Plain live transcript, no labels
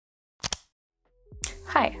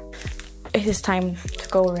Hi. It is time to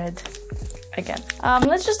go red again.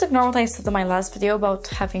 Let's just ignore what I said in my last video about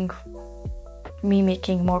having me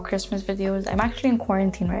making more Christmas videos. I'm actually in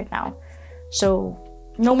quarantine right now, so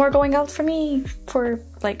no more going out for me for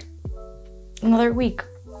like another week.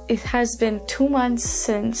 It has been 2 months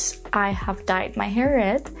since I have dyed my hair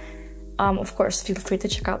red. Of course, feel free to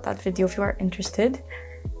check out that video if you are interested.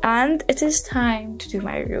 And it is time to do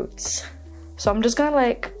my roots. So I'm just gonna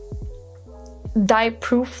like dye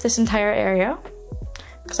proof this entire area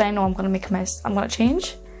because I know I'm gonna make a mess. I'm gonna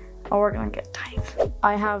change or we're gonna get dyed.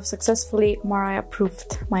 I have successfully Mariah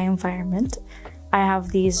proofed my environment. I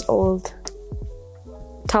have these old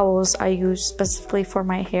towels I use specifically for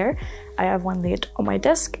my hair. I have one laid on my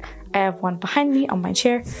desk, I have one behind me on my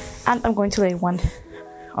chair, and I'm going to lay one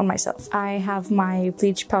on myself. I have my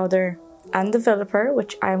bleach powder and developer,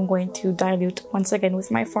 which I'm going to dilute once again with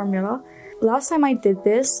my formula. Last time I did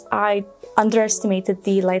this, I underestimated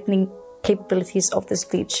the lightening capabilities of this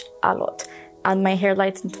bleach a lot, and my hair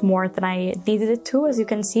lightened more than I needed it to, as you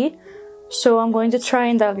can see. So I'm going to try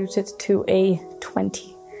and dilute it to a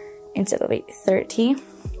 20 instead of a 30.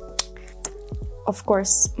 Of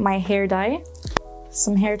course, my hair dye,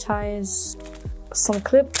 some hair ties, some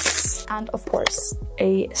clips, and of course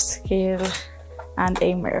a scale and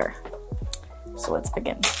a mirror. So let's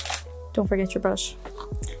begin. Don't forget your brush.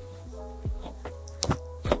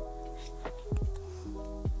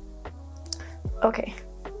 Okay.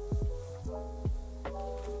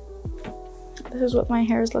 This is what my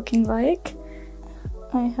hair is looking like.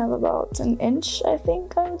 I have about an inch, I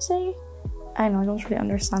think I would say. I know, I don't really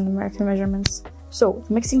understand American measurements. So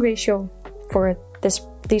the mixing ratio for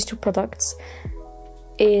these two products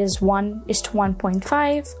is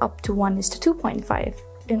 1:1.5 up to 1:2.5.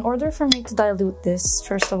 In order for me to dilute this,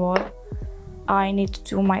 first of all, I need to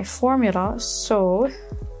do my formula. So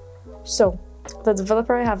the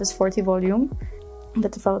developer I have is 40 volume. The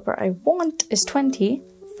developer I want is 20.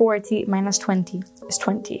 40 minus 20 is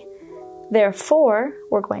 20. Therefore,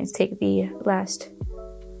 we're going to take the last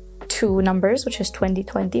two numbers, which is 20,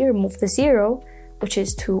 20, remove the 0, which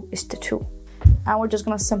is 2:2. And we're just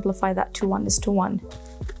going to simplify that to 1:1.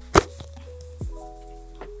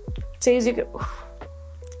 So as you go,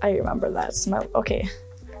 I remember that smell. Okay.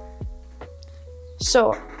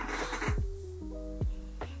 So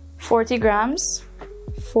 40 grams.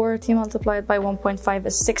 40 multiplied by 1.5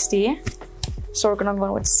 is 60. So we're gonna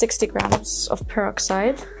go with 60 grams of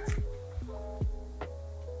peroxide.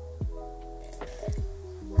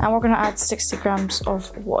 And we're gonna add 60 grams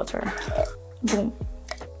of water. Boom.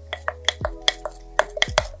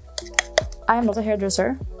 I am not a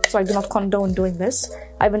hairdresser, so I do not condone doing this.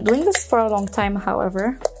 I've been doing this for a long time,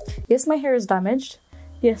 however. Yes, my hair is damaged.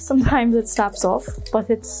 Yes, sometimes it snaps off, but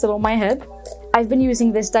it's still on my head. I've been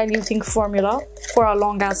using this diluting formula for a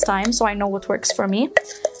long ass time, so I know what works for me.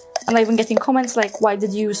 And I've been getting comments like, why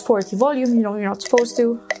did you use 40 volume? You know, you're not supposed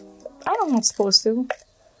to. I know I'm not supposed to.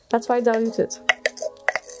 That's why I dilute it.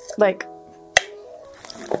 Like.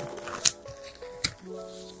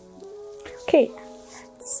 Okay,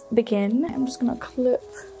 let's begin. I'm just gonna clip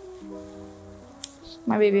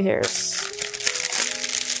my baby hairs.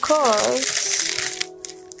 Cause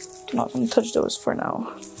I'm not gonna touch those for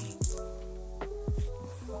now.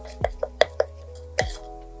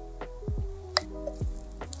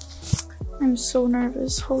 I'm so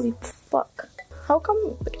nervous, holy fuck. How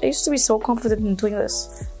come I used to be so confident in doing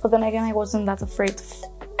this, but then again I wasn't that afraid to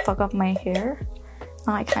fuck up my hair.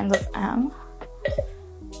 Now I kind of am.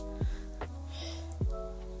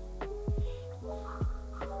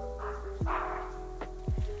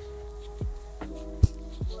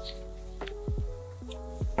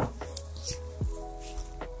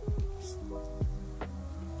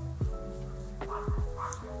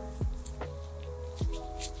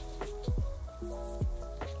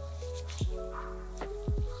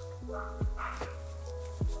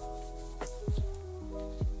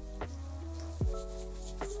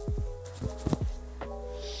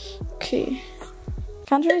 Okay,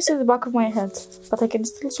 can't really see the back of my head, but I can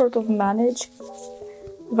still sort of manage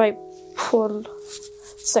if I pull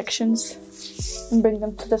sections and bring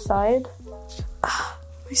them to the side.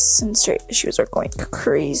 My sensory issues are going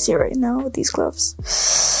crazy right now with these gloves.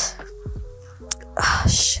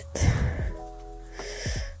 Shit.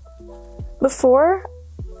 Before,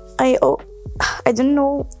 I didn't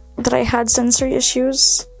know that I had sensory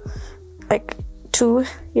issues like 2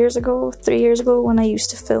 years ago, 3 years ago, when I used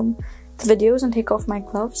to film the videos and take off my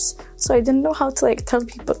gloves. So I didn't know how to like tell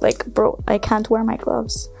people like, bro, I can't wear my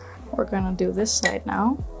gloves. We're gonna do this side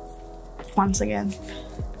now. Once again,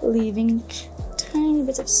 leaving a tiny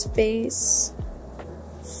bit of space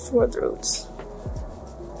for the roots.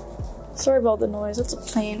 Sorry about the noise, it's a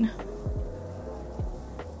plane.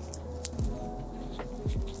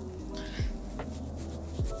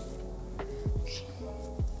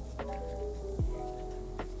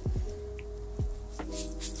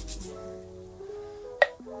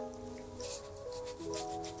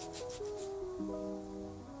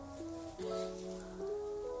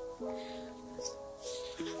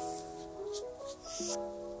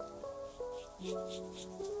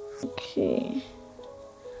 Okay,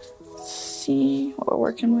 let's see what we're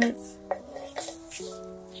working with.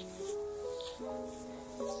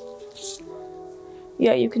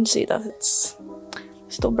 Yeah, you can see that it's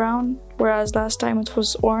still brown, whereas last time it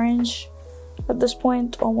was orange. At this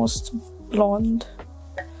point, almost blonde.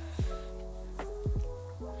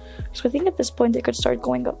 So I think at this point I could start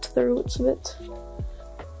going up to the roots of it.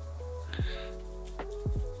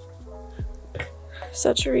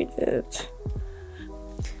 Saturate it.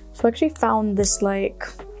 So I actually found this like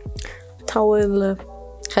towel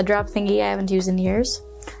head wrap thingy I haven't used in years.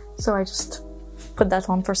 So I just put that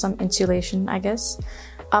on for some insulation, I guess.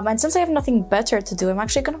 And since I have nothing better to do, I'm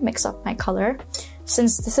actually gonna mix up my color.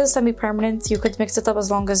 Since this is semi-permanent, you could mix it up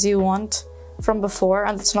as long as you want from before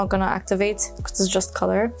and it's not gonna activate because it's just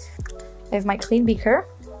color. I have my clean beaker.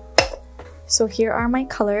 So here are my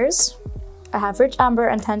colors. I have rich amber,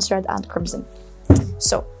 intense red, and crimson.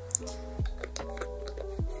 So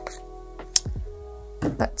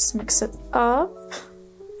let's mix it up.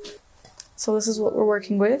 So this is what we're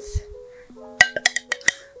working with.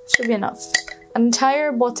 Should be enough. An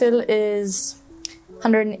entire bottle is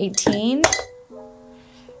 118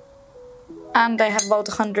 and I have about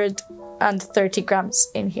 130 grams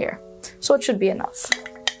in here, so it should be enough.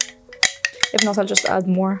 If not, I'll just add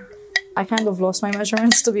more. I kind of lost my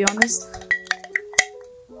measurements, to be honest.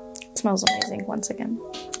 It smells amazing once again.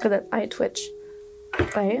 Look at that eye twitch.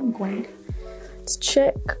 I am going. Let's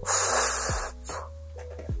check.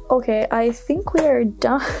 Okay, I think we are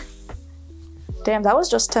done. Damn, that was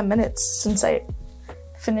just 10 minutes since I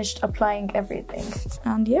finished applying everything.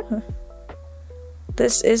 And yeah,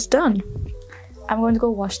 this is done. I'm going to go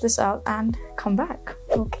wash this out and come back.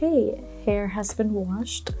 Okay, hair has been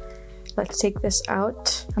washed. Let's take this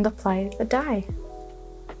out and apply the dye.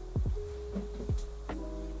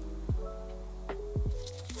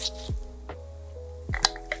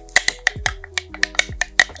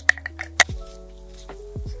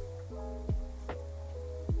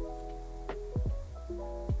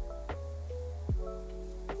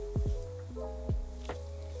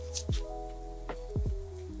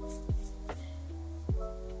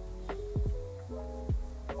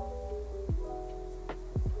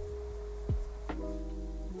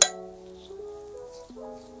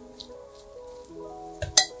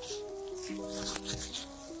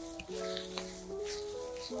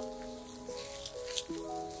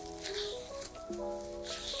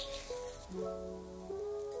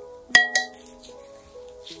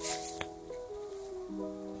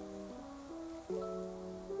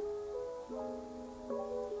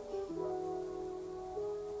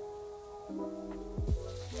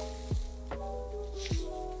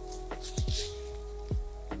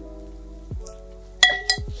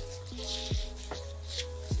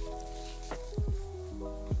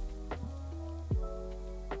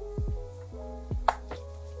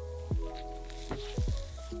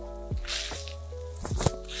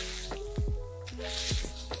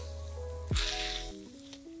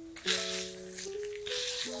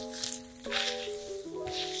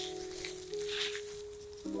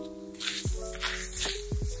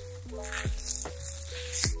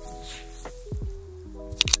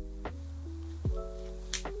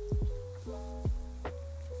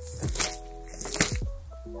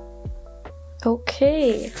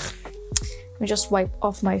 Okay, let me just wipe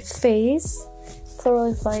off my face,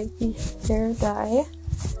 thoroughly apply the hair dye,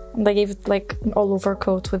 and I gave it like an all over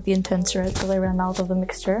coat with the intense red because I ran out of the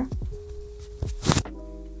mixture.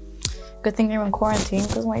 Good thing I'm in quarantine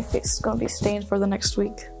because my face is gonna be stained for the next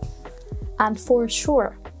week. And for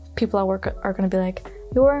sure, people at work are gonna be like,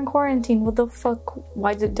 "You were in quarantine, what the fuck?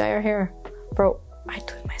 Why did you dye your hair?" Bro, I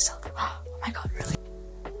do it myself. Oh my god, really?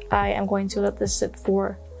 I am going to let this sit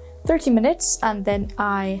for 30 minutes and then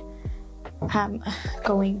I am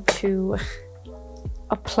going to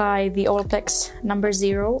apply the Olaplex number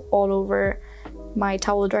 0 all over my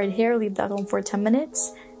towel dried hair, leave that on for 10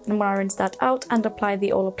 minutes. And I'm gonna rinse that out and apply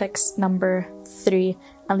the Olaplex number 3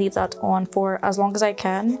 and leave that on for as long as I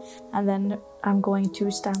can. And then I'm going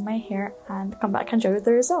to stand my hair and come back and show you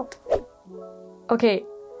the result. Okay,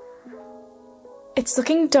 it's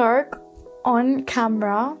looking dark on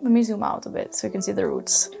camera. Let me zoom out a bit so you can see the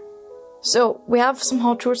roots. So we have some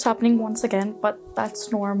hot roots happening once again, but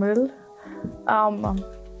that's normal.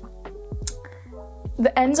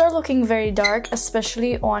 The ends are looking very dark,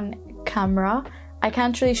 especially on camera. I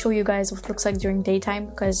can't really show you guys what it looks like during daytime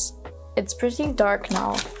because it's pretty dark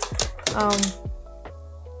now.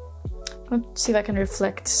 Let's see if I can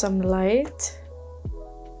reflect some light.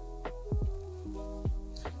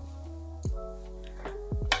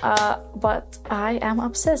 But I am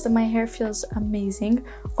obsessed and my hair feels amazing.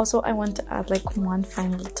 Also, I want to add like one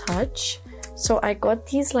final touch. So I got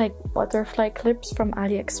these like butterfly clips from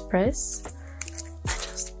AliExpress.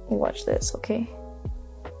 Just watch this, okay?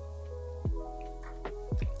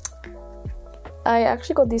 I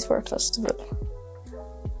actually got these for a festival.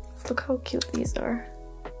 Look how cute these are.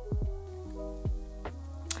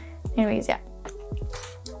 Anyways, yeah.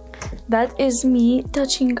 That is me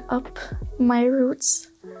touching up my roots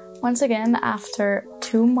once again after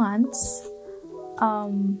 2 months.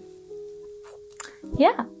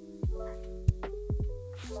 Yeah.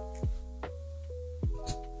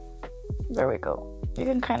 There we go. You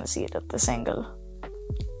can kind of see it at this angle.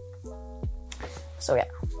 So yeah.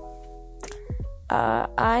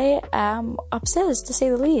 I am obsessed, to say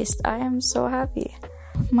the least. I am so happy.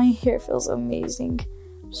 My hair feels amazing.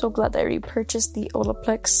 So glad I repurchased the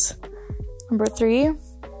Olaplex number 3.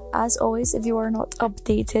 As always, if you are not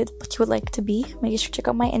updated but you would like to be, make sure to check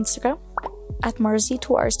out my Instagram at Marzi,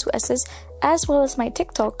 2 R's, 2 S's, as well as my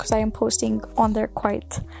TikTok, because I am posting on there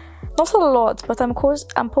quite, not a lot, but I'm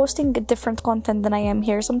posting different content than I am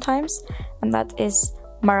here sometimes, and that is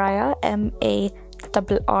Mariah, MARR_IAH,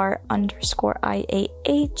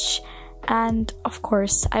 and of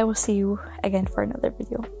course, I will see you again for another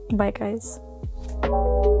video. Bye, guys.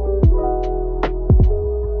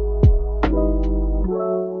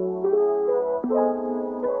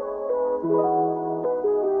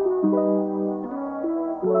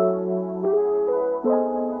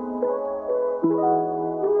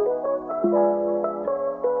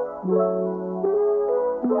 Thank you.